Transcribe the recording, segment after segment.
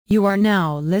You are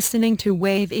now listening to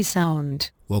Wavy Sound.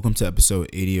 Welcome to episode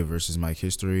 80 of Versus Mike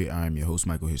History. I am your host,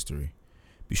 Michael History.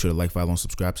 Be sure to like, follow, and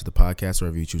subscribe to the podcast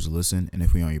wherever you choose to listen. And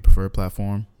if we're on your preferred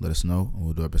platform, let us know, and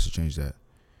we'll do our best to change that.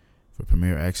 For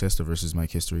premier access to Versus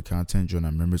Mike History content, join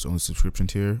our members-only subscription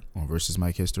tier on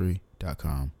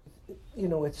versusmikehistory.com. You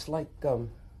know, it's like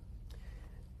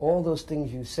all those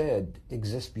things you said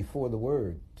exist before the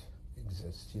word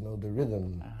exists. You know, the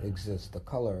rhythm exists, the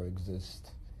color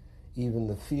exists, even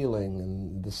the feeling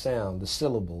and the sound, the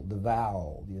syllable, the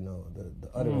vowel, you know, the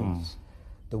utterance.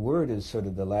 The word is sort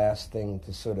of the last thing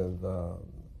to sort of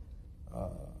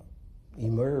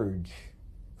emerge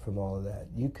from all of that.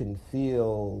 You can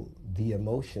feel the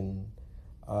emotion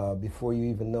before you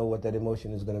even know what that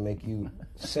emotion is going to make you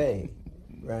say,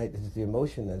 right? It's the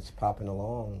emotion that's popping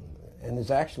along, and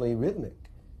it's actually rhythmic.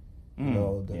 You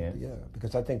know,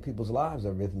 because I think people's lives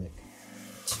are rhythmic.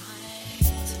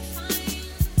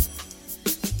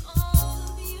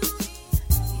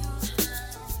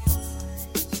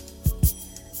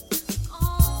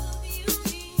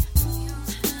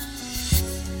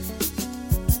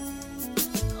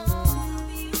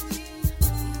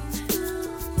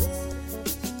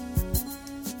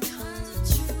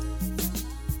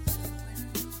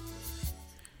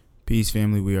 Peace,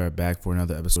 family. We are back for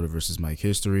another episode of Versus Mike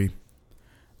History.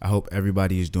 I hope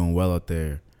everybody is doing well out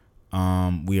there.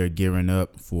 We are gearing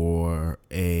up for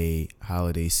a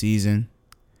holiday season.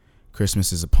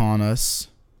 Christmas is upon us.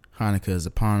 Hanukkah is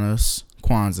upon us.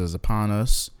 Kwanzaa is upon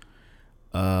us.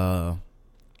 A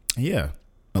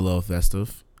little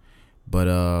festive. But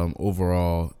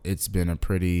overall, it's been a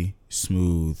pretty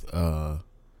smooth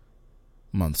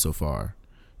month so far.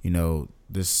 You know,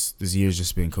 this year's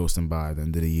just been coasting by. The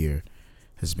end of the year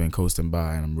has been coasting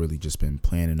by, and I'm really just been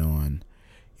planning on,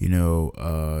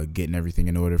 getting everything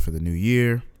in order for the new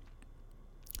year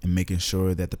and making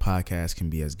sure that the podcast can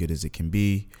be as good as it can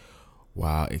be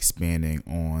while expanding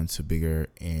on to bigger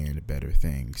and better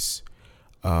things.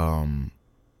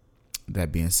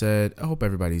 That being said, I hope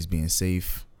everybody's being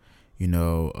safe.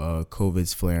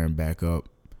 COVID's flaring back up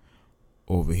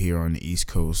over here on the East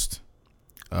Coast.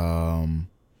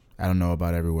 I don't know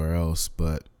about everywhere else,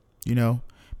 but,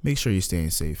 make sure you're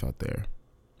staying safe out there.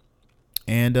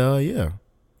 And, a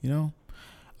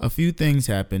few things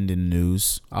happened in the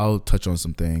news. I'll touch on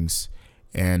some things,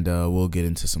 and we'll get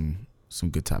into some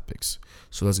good topics.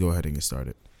 So let's go ahead and get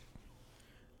started.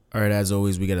 All right, as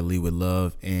always, we got to lead with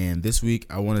love. And this week,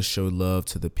 I want to show love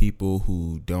to the people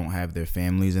who don't have their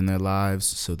families in their lives,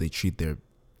 so they treat their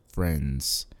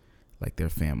friends like their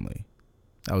family.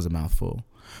 That was a mouthful.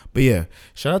 But yeah,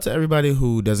 shout out to everybody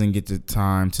who doesn't get the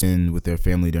time to spend with their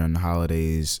family during the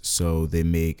holidays, so they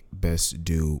make best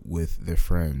do with their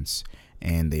friends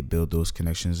and they build those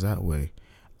connections that way.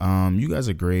 You guys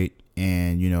are great,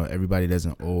 and everybody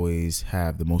doesn't always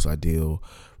have the most ideal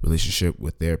relationship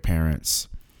with their parents.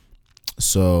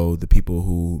 So the people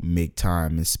who make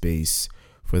time and space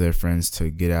for their friends to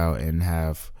get out and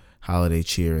have holiday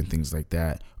cheer and things like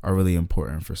that are really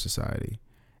important for society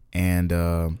and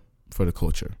for the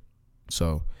culture.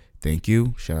 So thank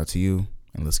you, shout out to you,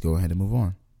 and let's go ahead and move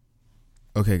on.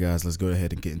 Okay, guys, let's go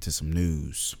ahead and get into some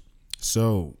news.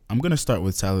 So I'm going to start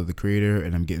with Tyler, the Creator,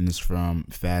 and I'm getting this from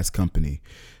Fast Company.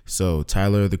 So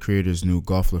Tyler, the Creator's new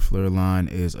Golf LaFleur line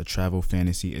is a travel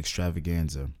fantasy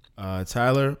extravaganza.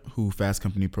 Tyler, who Fast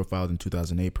Company profiled in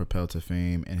 2008, propelled to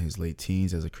fame in his late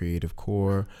teens as a creative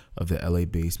core of the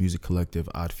LA-based music collective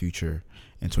Odd Future.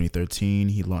 In 2013,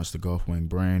 he launched the Golf Wing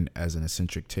brand as an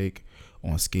eccentric take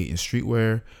on skate and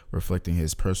streetwear, reflecting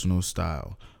his personal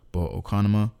style. Bo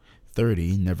Okonoma,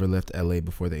 30, never left LA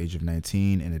before the age of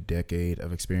 19, and a decade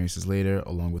of experiences later,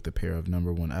 along with a pair of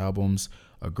 #1 albums,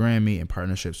 a Grammy, and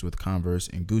partnerships with Converse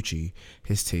and Gucci,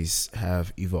 his tastes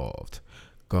have evolved.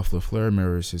 Golf LaFleur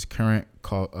mirrors his current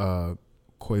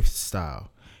coif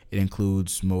style. It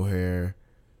includes mohair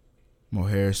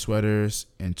sweaters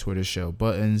and tortoiseshell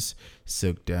buttons,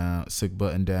 silk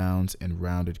button downs, and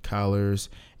rounded collars,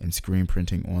 and screen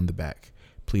printing on the back.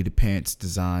 Pleated pants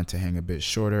designed to hang a bit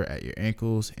shorter at your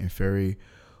ankles, and fairy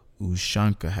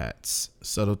ushanka hats.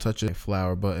 Subtle touches like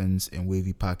flower buttons and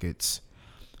wavy pockets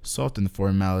soften the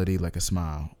formality like a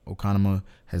smile. Okonoma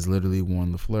has literally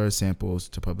worn LaFleur samples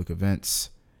to public events.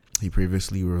 He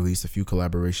previously released a few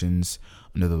collaborations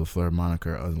under the LaFleur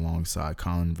moniker alongside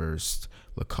Converse,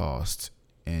 Lacoste,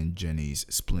 and Jenny's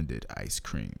Splendid Ice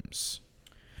Creams.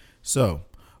 So,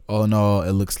 all in all,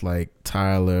 it looks like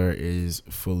Tyler is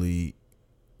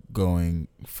going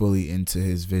fully into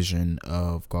his vision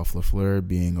of Golf LaFleur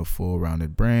being a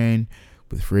full-rounded brand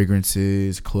with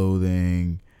fragrances,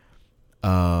 clothing,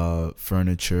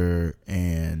 furniture,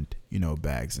 and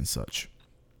bags and such.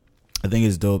 I think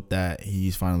it's dope that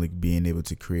he's finally being able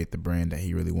to create the brand that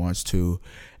he really wants to,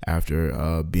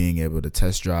 after being able to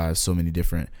test drive so many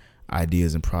different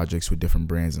ideas and projects with different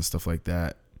brands and stuff like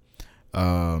that.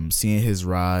 Seeing his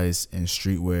rise in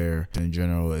streetwear in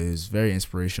general is very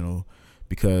inspirational,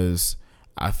 because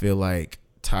I feel like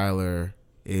Tyler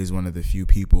is one of the few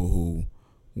people who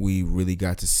we really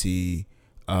got to see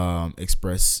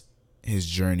express his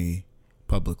journey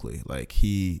publicly. Like,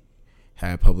 he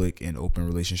had public and open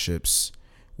relationships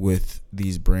with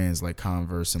these brands like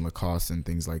Converse and Lacoste and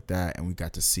things like that, and we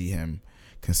got to see him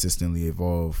consistently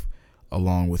evolve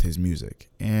along with his music,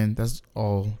 and that's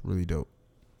all really dope.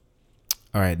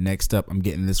 All right, next up, I'm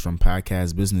getting this from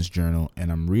Podcast Business Journal,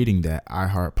 and I'm reading that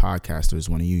iHeart Podcasters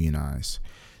want to unionize.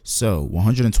 So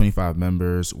 125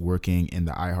 members working in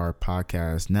the iHeart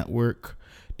Podcast Network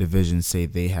division say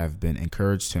they have been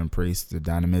encouraged to embrace the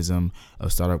dynamism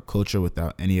of startup culture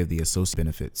without any of the associated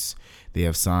benefits. They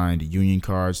have signed union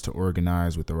cards to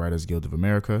organize with the Writers Guild of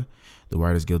America. The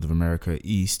Writers Guild of America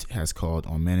East has called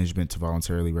on management to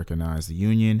voluntarily recognize the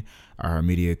union. Our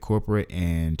media corporate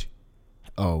and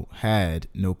had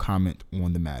no comment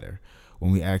on the matter.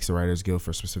 When we asked the Writers Guild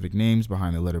for specific names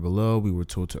behind the letter below, we were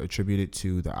told to attribute it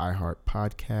to the iHeart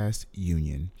Podcast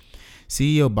Union.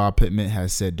 CEO Bob Pittman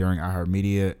has said during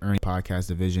iHeartMedia, podcast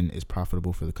division is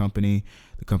profitable for the company.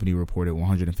 The company reported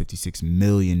 $156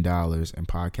 million in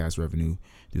podcast revenue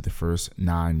through the first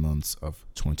 9 months of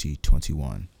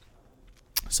 2021.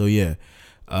 So yeah,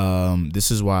 this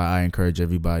is why I encourage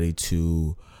everybody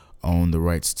to own the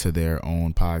rights to their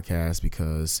own podcast,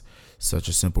 because such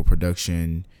a simple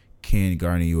production can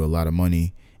garner you a lot of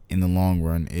money in the long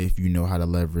run if you know how to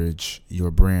leverage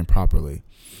your brand properly.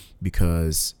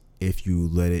 Because if you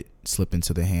let it slip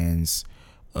into the hands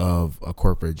of a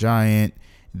corporate giant,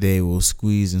 they will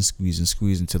squeeze and squeeze and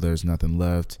squeeze until there's nothing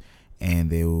left, and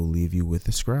they will leave you with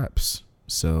the scraps.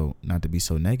 So, not to be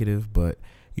so negative, but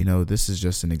this is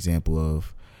just an example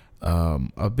of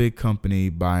a big company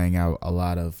buying out a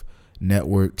lot of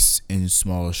networks and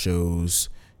small shows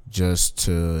just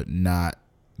to not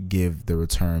give the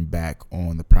return back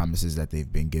on the promises that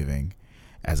they've been giving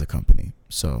as a company.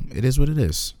 So it is what it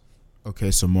is. Okay,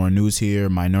 so more news here.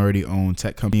 Minority-owned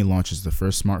tech company launches the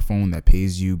first smartphone that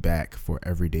pays you back for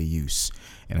everyday use.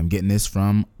 And I'm getting this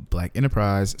from Black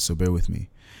Enterprise, so bear with me.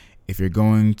 If you're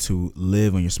going to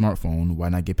live on your smartphone, why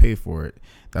not get paid for it?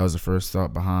 That was the first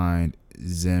thought behind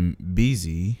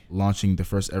Zimbezi launching the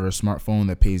first ever smartphone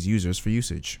that pays users for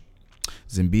usage.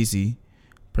 Zimbezi,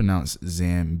 pronounced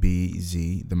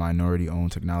Zambezi, the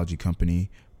minority-owned technology company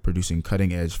producing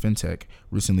cutting-edge fintech,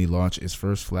 recently launched its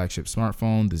first flagship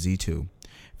smartphone, the Z2.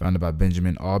 Founded by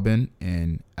Benjamin Aubin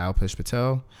and Alpesh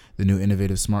Patel, the new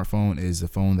innovative smartphone is a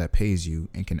phone that pays you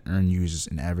and can earn users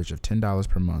an average of $10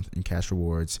 per month in cash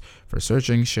rewards for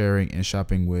searching, sharing, and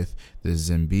shopping with the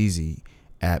Zimbezi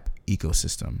app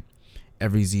ecosystem.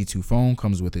 Every Z2 phone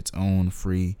comes with its own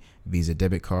free Visa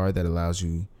debit card that allows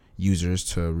users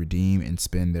to redeem and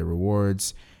spend their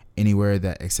rewards anywhere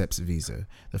that accepts Visa.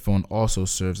 The phone also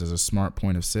serves as a smart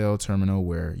point of sale terminal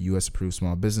where U.S. approved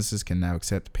small businesses can now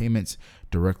accept payments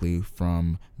directly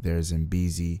from their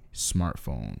Zimbezi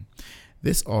smartphone.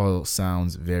 This all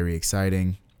sounds very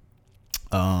exciting.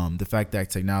 The fact that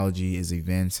technology is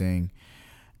advancing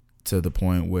to the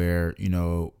point where,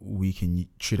 we can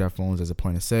treat our phones as a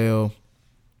point of sale,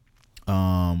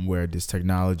 where this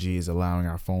technology is allowing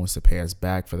our phones to pay us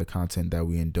back for the content that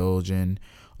we indulge in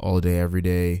all day, every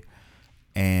day.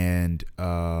 And,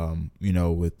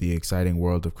 with the exciting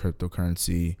world of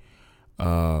cryptocurrency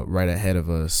right ahead of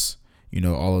us,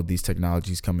 all of these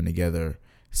technologies coming together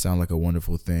sound like a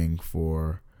wonderful thing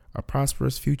for a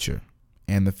prosperous future.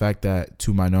 And the fact that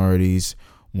two minorities,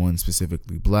 one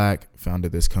specifically Black,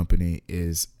 founded this company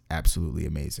is absolutely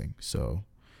amazing. So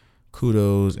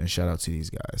kudos and shout out to these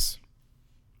guys.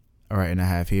 All right, and I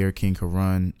have here King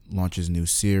Karun launches new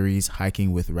series,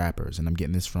 Hiking with Rappers, and I'm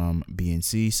getting this from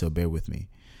BNC, so bear with me.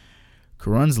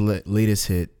 Karun's latest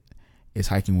hit is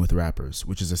Hiking with Rappers,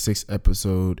 which is a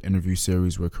 6-episode interview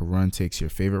series where Karun takes your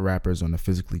favorite rappers on a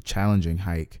physically challenging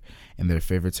hike in their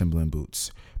favorite Timberland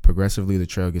boots. Progressively, the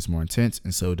trail gets more intense,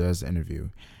 and so does the interview.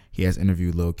 He has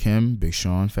interviewed Lil Kim, Big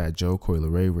Sean, Fat Joe, Coi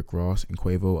Leray, Rick Ross, and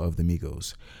Quavo of the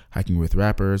Migos. Hiking with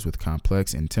Rappers with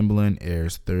Complex and Timbaland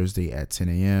airs Thursday at 10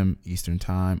 a.m. Eastern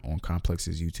Time on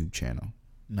Complex's YouTube channel.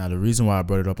 Now, the reason why I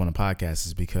brought it up on the podcast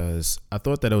is because I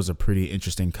thought that it was a pretty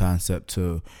interesting concept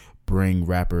to bring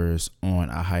rappers on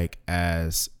a hike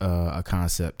as a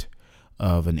concept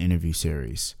of an interview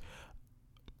series.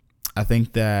 I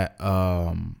think that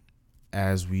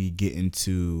as we get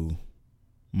into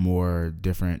more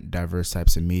different diverse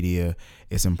types of media.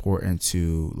 It's important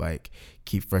to like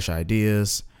keep fresh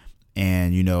ideas.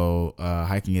 And,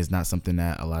 hiking is not something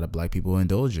that a lot of black people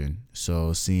indulge in.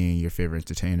 So seeing your favorite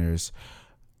entertainers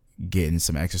getting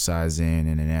some exercise in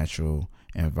a natural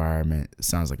environment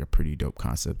sounds like a pretty dope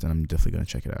concept. And I'm definitely going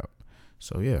to check it out.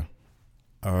 So, yeah.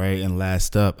 All right. And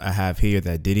last up, I have here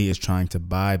that Diddy is trying to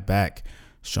buy back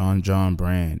Sean John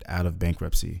brand out of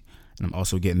bankruptcy. And I'm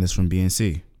also getting this from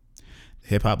BNC.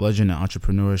 Hip-hop legend and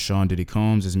entrepreneur Sean Diddy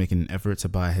Combs is making an effort to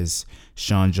buy his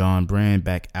Sean John brand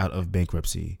back out of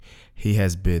bankruptcy. He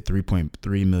has bid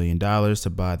 $3.3 million to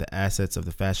buy the assets of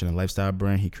the fashion and lifestyle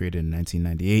brand he created in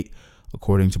 1998,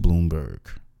 according to Bloomberg.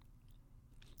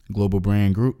 Global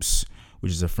Brand Groups,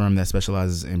 which is a firm that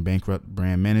specializes in bankrupt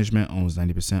brand management, owns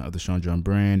 90% of the Sean John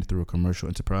brand through a commercial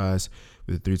enterprise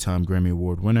with a 3-time Grammy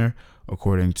Award winner,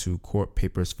 according to court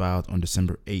papers filed on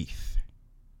December 8th.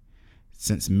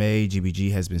 Since May,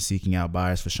 GBG has been seeking out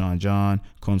buyers for Sean John.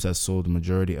 Combs has sold the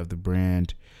majority of the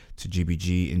brand to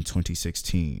GBG in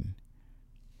 2016.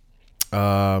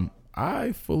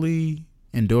 I fully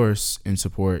endorse and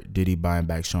support Diddy buying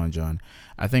back Sean John.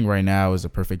 I think right now is the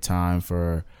perfect time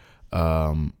for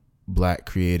black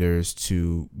creators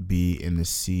to be in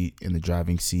the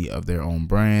driving seat of their own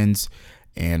brands.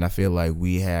 And I feel like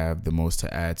we have the most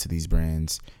to add to these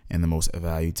brands and the most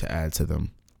value to add to them.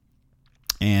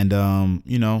 And,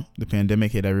 the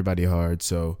pandemic hit everybody hard.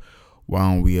 So why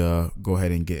don't we go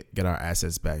ahead and get our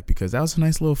assets back? Because that was a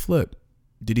nice little flip.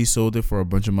 Diddy sold it for a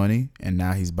bunch of money, and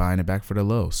now he's buying it back for the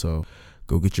low. So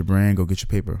go get your brand, go get your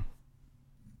paper.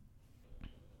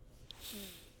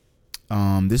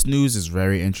 This news is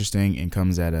very interesting and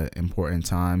comes at an important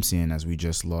time, seeing as we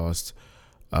just lost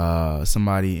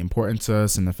somebody important to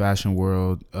us in the fashion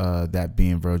world, that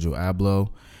being Virgil Abloh.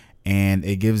 And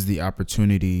it gives the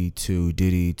opportunity to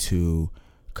Diddy to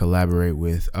collaborate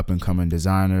with up-and-coming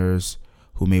designers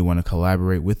who may want to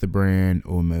collaborate with the brand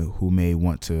or who may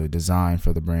want to design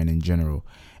for the brand in general.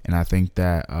 And I think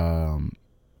that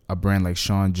a brand like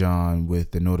Sean John,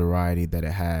 with the notoriety that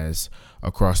it has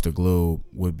across the globe,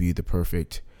 would be the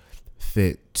perfect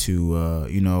fit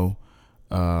to,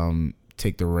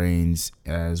 take the reins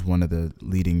as one of the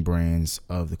leading brands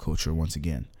of the culture once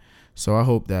again. So I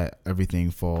hope that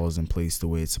everything falls in place the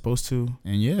way it's supposed to.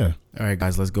 And yeah. All right,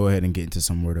 guys, let's go ahead and get into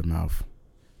some word of mouth.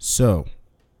 So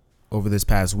over this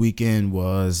past weekend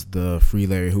was the Free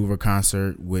Larry Hoover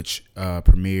concert, which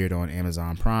premiered on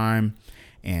Amazon Prime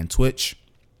and Twitch,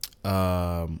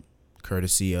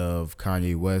 courtesy of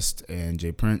Kanye West and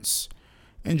Jay Prince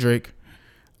and Drake.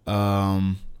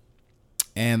 And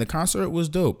the concert was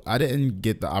dope. I didn't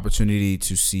get the opportunity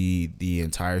to see the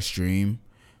entire stream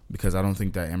because I don't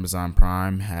think that Amazon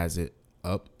Prime has it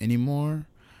up anymore.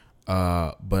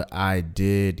 But I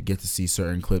did get to see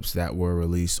certain clips that were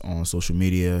released on social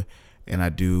media, and I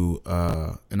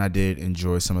did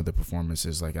enjoy some of the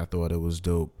performances. Like, I thought it was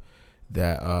dope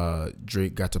that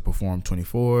Drake got to perform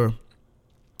 24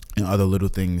 and other little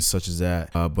things such as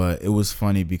that. But it was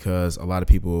funny because a lot of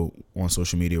people on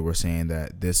social media were saying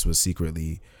that this was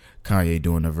secretly Kanye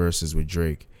doing the verses with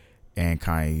Drake, and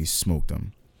Kanye smoked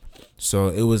him. So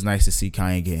it was nice to see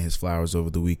Kanye getting his flowers over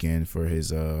the weekend for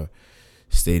his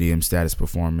stadium status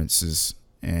performances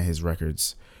and his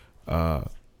records. And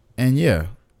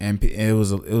it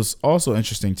was also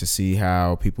interesting to see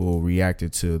how people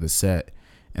reacted to the set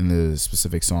and the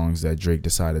specific songs that Drake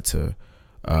decided to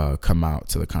come out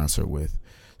to the concert with.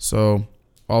 So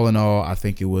all in all, I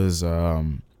think it was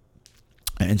an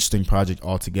interesting project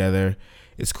altogether.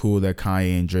 It's cool that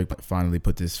Kanye and Drake finally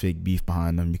put this fake beef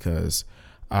behind them, because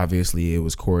obviously it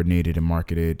was coordinated and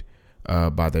marketed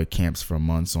by their camps for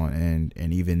months on end.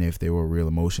 And even if there were real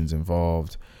emotions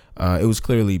involved, it was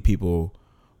clearly people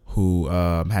who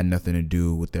had nothing to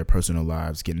do with their personal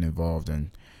lives getting involved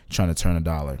and trying to turn a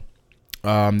dollar.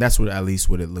 That's at least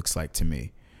what it looks like to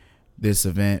me. This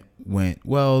event went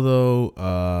well,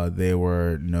 though. There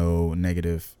were no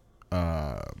negative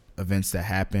events that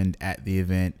happened at the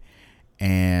event.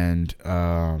 And,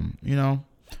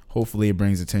 hopefully it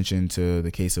brings attention to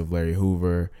the case of Larry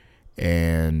Hoover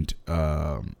and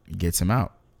gets him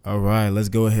out. All right, let's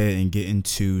go ahead and get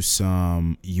into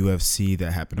some UFC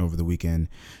that happened over the weekend.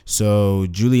 So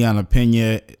Juliana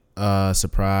Pena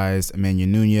surprised Amanda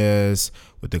Nunes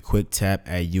with a quick tap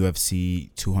at UFC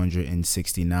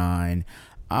 269.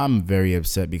 I'm very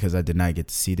upset because I did not get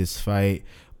to see this fight,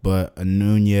 but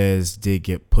Nunes did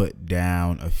get put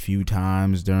down a few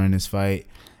times during this fight.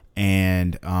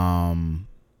 And,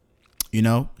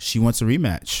 she wants a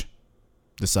rematch.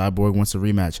 The Cyborg wants a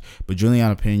rematch. But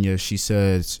Juliana Pena, she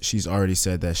says she's already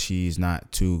said that she's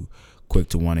not too quick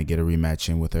to want to get a rematch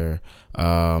in with her.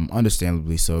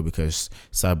 Understandably so, because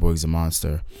Cyborg's a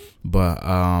monster. But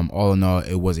all in all,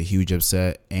 it was a huge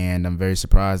upset, and I'm very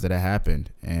surprised that it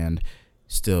happened, and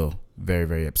still very,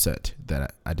 very upset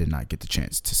that I did not get the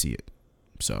chance to see it.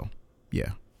 So,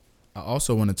 yeah. I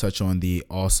also want to touch on the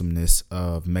awesomeness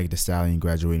of Meg Thee Stallion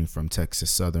graduating from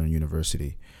Texas Southern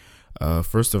University.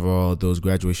 First of all, those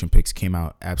graduation pics came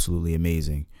out absolutely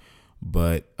amazing.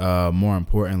 But more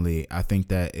importantly, I think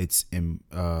that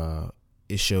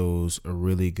it shows a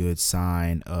really good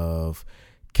sign of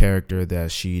character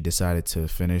that she decided to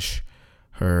finish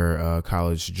her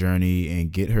college journey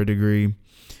and get her degree,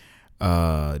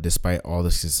 despite all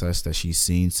the success that she's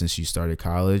seen since she started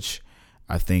college.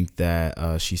 I think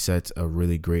that she sets a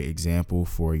really great example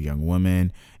for young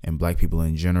women and black people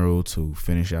in general to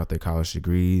finish out their college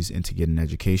degrees and to get an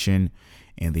education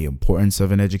and the importance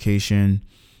of an education.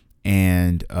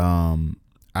 And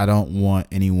I don't want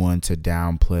anyone to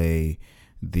downplay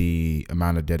the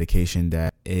amount of dedication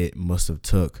that it must have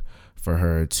took for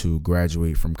her to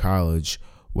graduate from college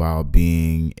while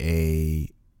being a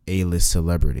A-list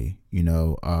celebrity. You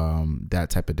know, that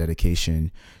type of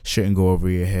dedication shouldn't go over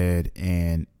your head,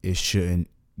 and it shouldn't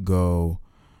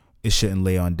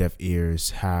lay on deaf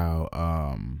ears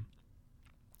how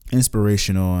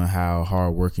inspirational and how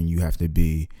hardworking you have to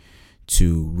be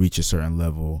to reach a certain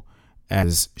level,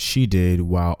 as she did,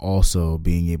 while also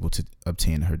being able to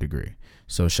obtain her degree.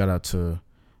 So shout out to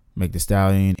Meg Thee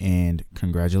Stallion and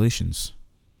congratulations.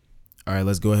 All right,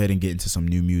 let's go ahead and get into some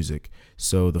new music.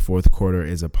 So the fourth quarter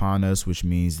is upon us, which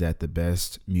means that the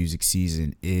best music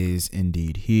season is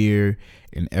indeed here,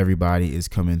 and everybody is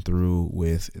coming through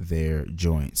with their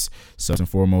joints. So first and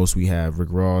foremost, we have Rick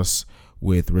Ross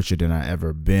with Richer Than I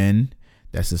Ever Been.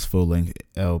 That's his full-length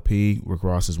LP. Rick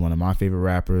Ross is one of my favorite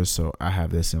rappers, so I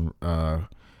have this in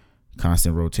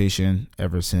constant rotation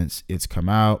ever since it's come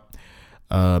out.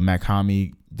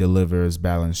 Mach-Hommy delivers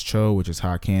Balance Cho, which is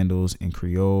Hot Candles in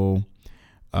Creole.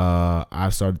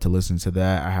 I've started to listen to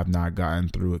that. I have not gotten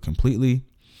through it completely,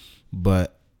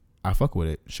 but I fuck with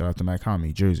it. Shout out to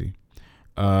Mach-Hommy, Jersey.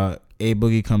 A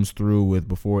Boogie comes through with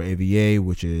Before AVA,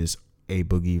 which is A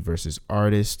Boogie versus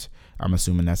Artist. I'm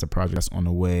assuming that's a project that's on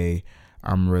the way.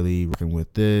 I'm really working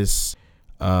with this.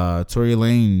 Tory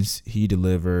Lanez, he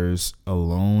delivers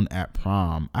Alone at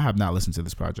Prom. I have not listened to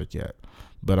this project yet,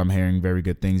 but I'm hearing very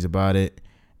good things about it.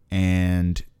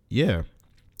 And yeah,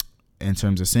 in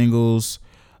terms of singles,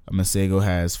 Masego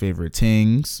has Favorite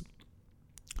Tings.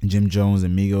 Jim Jones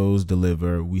and Migos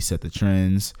deliver We Set the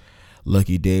Trends.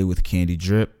 Lucky Day with Candy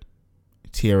Drip.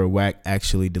 Tierra Whack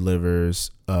actually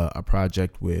delivers a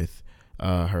project with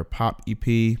her pop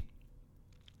EP.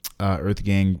 Earth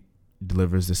Gang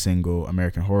delivers the single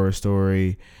American Horror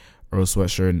Story. Earl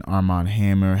Sweatshirt and Armand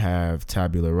Hammer have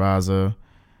Tabula Rasa.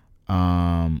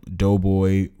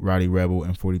 Doughboy, Roddy Rebel,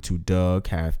 and 42 Doug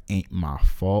have Ain't My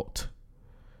Fault.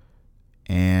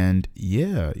 And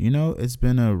yeah, you know, it's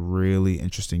been a really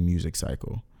interesting music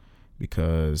cycle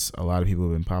because a lot of people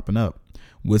have been popping up.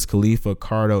 Wiz Khalifa,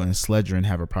 Cardo, and Sledgerin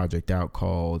have a project out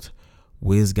called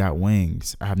Wiz Got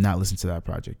Wings. I have not listened to that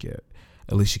project yet.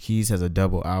 Alicia Keys has a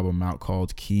double album out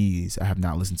called Keys. I have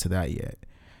not listened to that yet.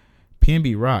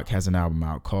 PNB Rock has an album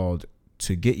out called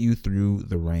To Get You Through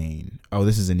the Rain. Oh,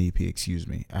 this is an EP, excuse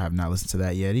me. I have not listened to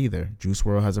that yet either. Juice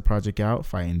WRLD has a project out,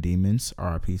 Fighting Demons.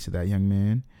 RIP to that young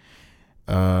man.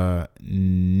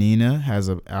 Nina has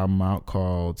an album out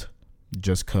called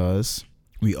Just Cuz.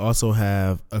 We also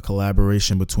have a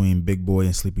collaboration between Big Boy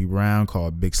and Sleepy Brown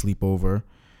called Big Sleepover.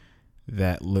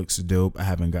 That looks dope. I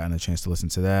haven't gotten a chance to listen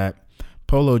to that.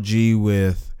 Polo G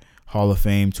with Hall of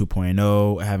Fame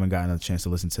 2.0. I haven't gotten a chance to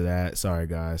listen to that. Sorry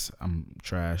guys, I'm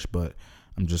trash, but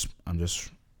I'm just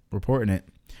reporting it.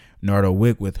 Nardo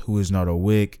Wick with Who Is Nardo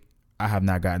Wick. I have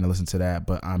not gotten to listen to that,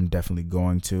 but I'm definitely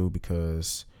going to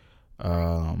because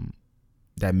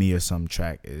that Me or Some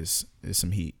track is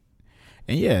some heat.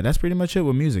 And yeah, that's pretty much it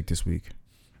with music this week.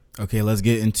 Okay, let's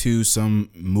get into some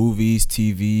movies,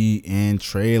 TV, and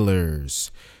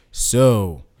trailers.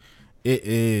 So it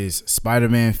is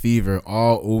Spider-Man fever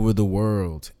all over the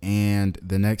world. And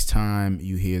the next time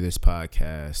you hear this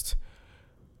podcast,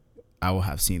 I will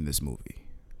have seen this movie.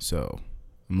 So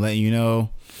I'm letting you know.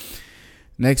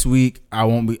 Next week, I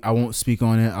won't speak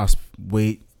on it. I'll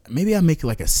wait. Maybe I'll make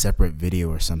like a separate video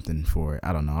or something for it.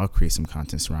 I don't know. I'll create some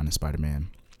content surrounding Spider-Man.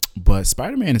 But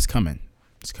Spider-Man is coming.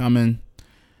 It's coming.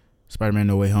 Spider-Man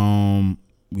No Way Home.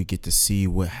 We get to see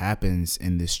what happens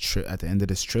in this at the end of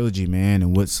this trilogy, man,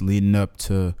 and what's leading up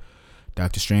to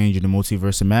Doctor Strange and the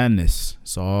Multiverse of Madness.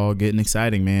 It's all getting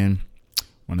exciting, man.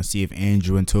 Want to see if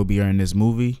Andrew and Toby are in this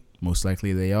movie. Most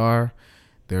likely they are.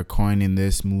 they're coining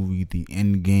this movie the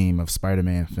end game of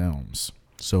Spider-Man films.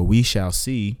 So we shall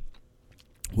see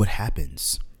what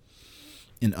happens.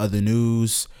 In other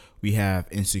news, we have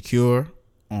Insecure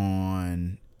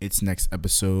on its next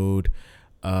episode.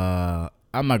 I'm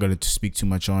not going to speak too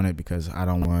much on it because I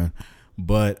don't want,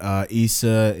 but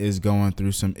Issa is going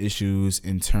through some issues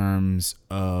in terms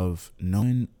of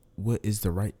knowing what is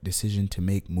the right decision to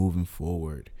make moving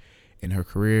forward in her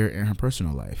career and her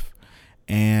personal life.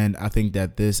 And I think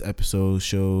that this episode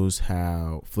shows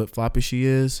how flip-floppy she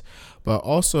is, but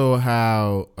also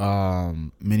how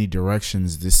many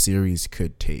directions this series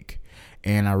could take.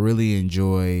 And I really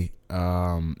enjoy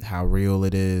how real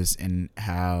it is and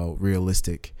how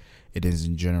realistic it is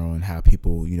in general, and how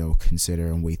people, consider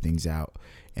and weigh things out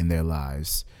in their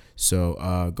lives.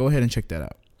 So go ahead and check that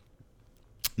out.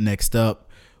 Next up,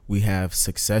 we have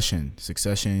Succession.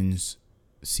 Succession's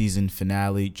season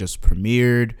finale just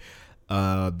premiered.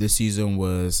 This season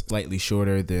was slightly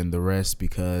shorter than the rest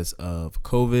because of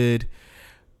COVID,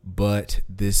 but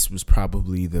this was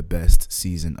probably the best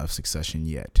season of Succession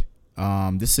yet.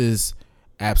 This is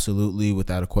absolutely,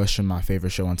 without a question, my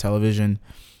favorite show on television,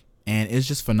 and it's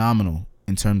just phenomenal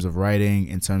in terms of writing,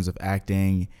 in terms of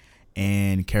acting,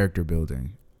 and character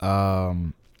building.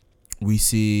 We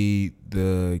see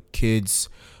the kids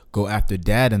go after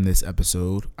dad in this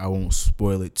episode. I won't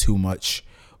spoil it too much,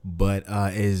 but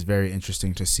it is very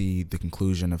interesting to see the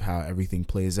conclusion of how everything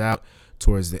plays out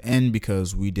towards the end,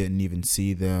 because we didn't even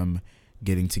see them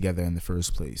getting together in the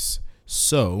first place.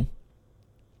 So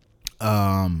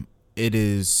it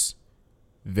is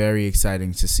very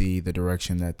exciting to see the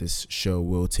direction that this show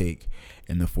will take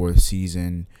in the fourth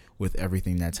season, with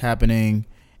everything that's happening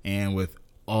and with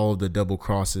all the double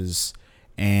crosses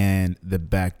and the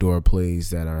backdoor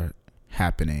plays that are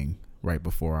happening right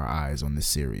before our eyes on this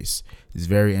series. It's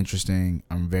very interesting.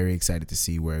 I'm very excited to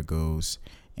see where it goes,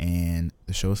 and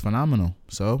the show is phenomenal.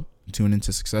 So tune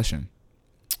into Succession.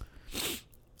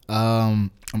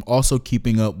 I'm also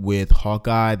keeping up with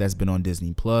Hawkeye. That's been on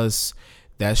Disney Plus.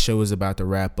 That show is about to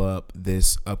wrap up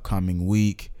this upcoming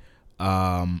week.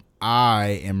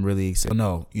 I am really excited.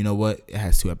 No, you know what? It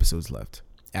has 2 episodes left.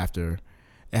 It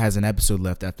has an episode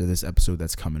left after this episode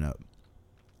that's coming up.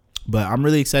 But I'm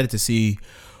really excited to see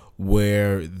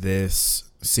where this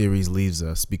series leaves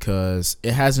us, because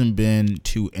it hasn't been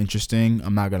too interesting,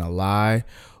 I'm not gonna lie,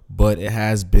 but it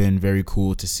has been very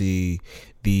cool to see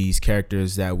these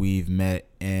characters that we've met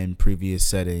in previous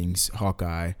settings,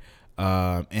 Hawkeye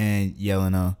and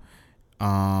Yelena,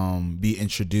 be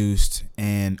introduced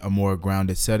in a more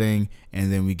grounded setting,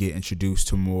 and then we get introduced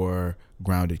to more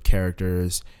grounded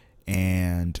characters.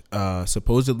 And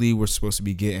supposedly we're supposed to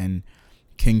be getting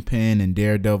Kingpin and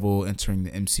Daredevil entering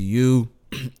the MCU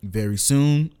very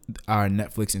soon, our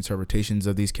Netflix interpretations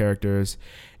of these characters.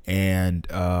 And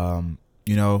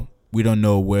we don't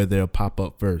know where they'll pop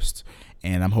up first,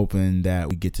 and I'm hoping that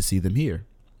we get to see them here.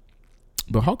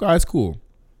 But Hawkeye is cool.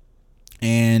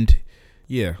 And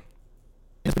yeah,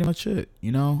 that's pretty much it.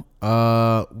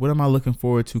 What am I looking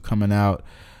forward to coming out?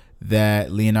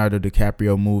 That Leonardo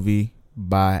DiCaprio movie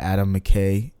by Adam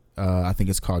McKay. I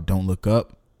think it's called Don't Look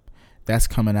Up. That's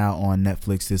coming out on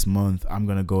Netflix this month. I'm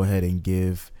going to go ahead and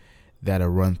give that a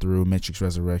run through. Matrix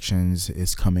Resurrections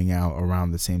is coming out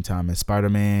around the same time as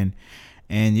Spider-Man.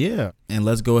 And yeah, and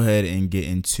let's go ahead and get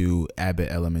into Abbott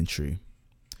Elementary.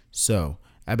 So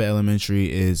Abbott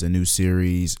Elementary is a new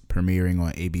series premiering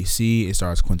on ABC. It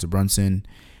stars Quinta Brunson,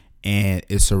 and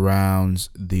it surrounds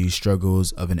the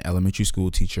struggles of an elementary school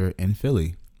teacher in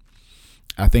Philly.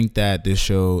 I think that this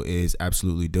show is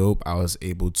absolutely dope. I was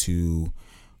able to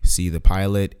see the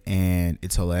pilot, and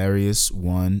it's hilarious.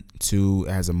 1, 2,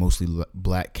 it has a mostly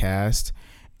black cast,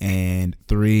 and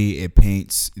 3, it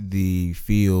paints the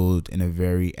field in a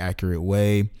very accurate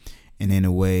way, and in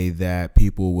a way that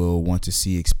people will want to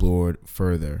see explored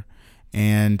further.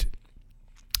 And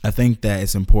I think that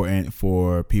it's important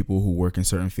for people who work in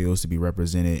certain fields to be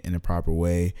represented in a proper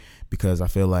way, because I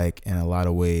feel like in a lot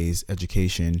of ways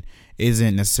education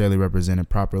isn't necessarily represented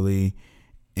properly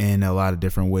in a lot of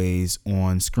different ways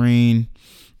on screen,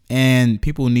 and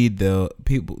people need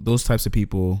those types of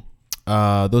people,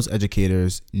 those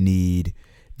educators need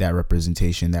that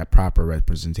representation, that proper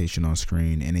representation on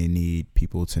screen, and they need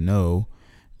people to know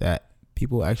that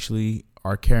people actually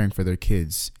are caring for their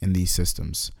kids in these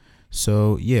systems.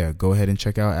 So yeah, go ahead and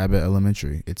check out Abbott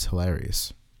Elementary. It's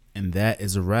hilarious. And that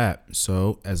is a wrap.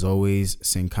 So as always,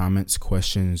 send comments,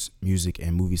 questions, music,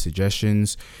 and movie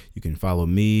suggestions. You can follow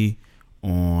me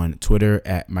on Twitter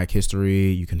at Mike History.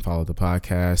 You can follow the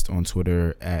podcast on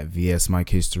Twitter at VS Mike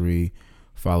History.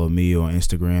 Follow me on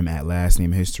Instagram at Last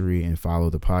Name History, and follow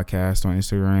the podcast on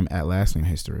Instagram at Last Name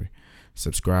History.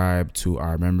 Subscribe to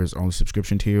our members only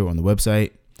subscription tier on the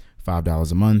website,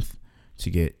 $5 a month, to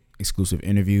get exclusive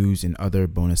interviews and other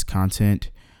bonus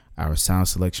content. Our sound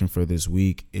selection for this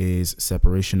week is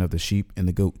Separation of the Sheep and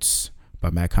the Goats by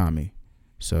Matt Kami.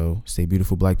 So stay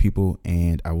beautiful, black people,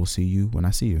 and I will see you when I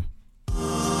see you.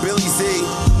 Billy Z.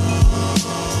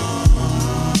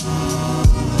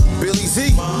 Billy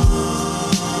Z.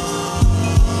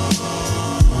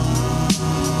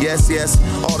 Yes, yes,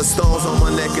 all the stones on my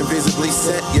neck invisibly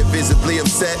set, yet visibly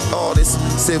upset. All this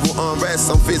civil unrest,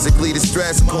 I'm physically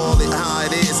distressed. Call it how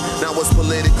it is, not what's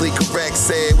politically correct.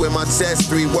 Say it with my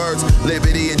chest, 3 words,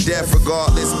 liberty and death.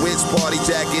 Regardless which party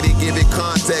jacket and give it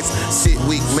context. Shit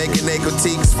weak, making their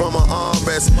critiques from an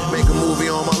armrest. Make a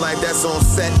movie on my life that's on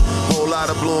set. Whole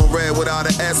lot of blue and red without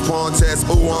an S-pawn test.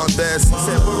 Who want this?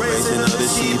 Separation of the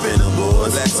sheep and the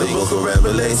boys. That's the book of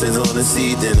Revelations on the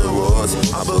seed and the roars.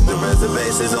 I booked the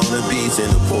reservations on the beach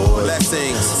and the port. Let's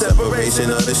sing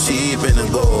separation of the sheep and the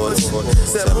goats.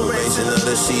 Separation of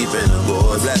the sheep and the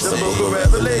goats. That's the book of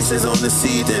Revelations on the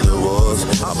seed and the roars.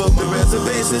 I booked the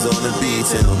reservations on the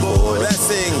beach and the port. Let's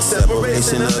sing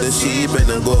separation of the sheep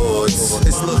and the goats.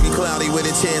 It's looking cloudy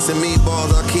with a chance of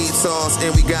meatballs. I keep sauce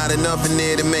and we got enough in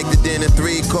there to make the dinner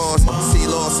 3 course. See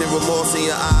loss and remorse in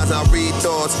your eyes. I read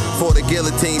thoughts for the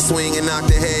guillotine swing and knock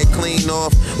the head clean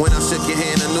off. When I shook your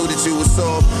hand, I knew that you was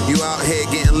soft. You out here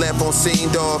getting left on scene,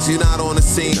 dogs. You not on the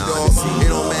scene, dog. It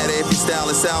don't matter if your style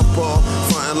is southpaw,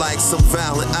 frontin' like some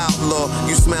violent outlaw.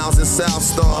 You smiles in South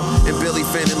Star, and Billy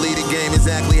finna lead the game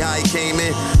exactly how he came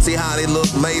in. See how they look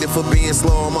later for being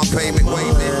slow on my payment. Wait,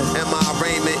 man, and my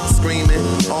arraignment screaming.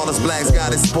 All us blacks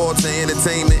got is sports and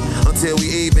entertainment until we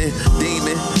even.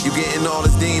 Demon, you getting all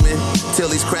this demon till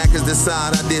these crackers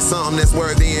decide I did something that's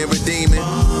worthy and redeeming.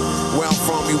 Where I'm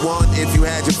from, you won if you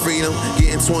had your freedom.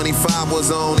 Getting 25 was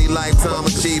the only lifetime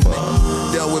achievement.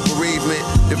 Dealt with bereavement,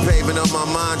 the pavement of my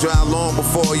mind dry long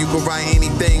before you could write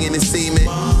anything in the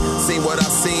cement. Seen what I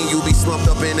seen, you be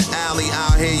slumped up in the alley.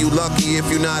 Out here, you lucky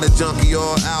if you not a junkie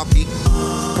or alky.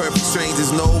 Perfect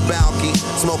strangers, no balky.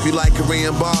 Smoke you like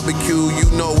Korean barbecue, you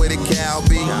know where the cow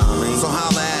be. So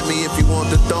holla at me if you want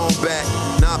the throne back.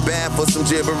 Not bad for some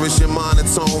gibberish and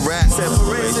monotone rap.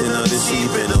 Separation of the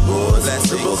sheep and the goats. That's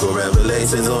the book of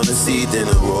Revelations on the seed and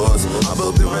the roars. I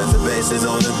booked the reservations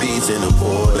on the beach and the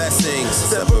port. Let's sing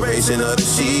separation of the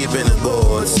sheep and the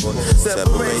goats.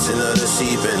 Separation of the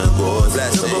sheep and the goats.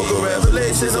 That's the book of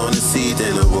Revelations on the seed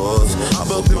and the roars. I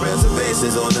booked the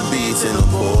reservations on the beach and the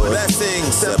port. Let's sing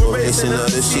separation of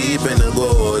the sheep and the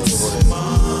goats.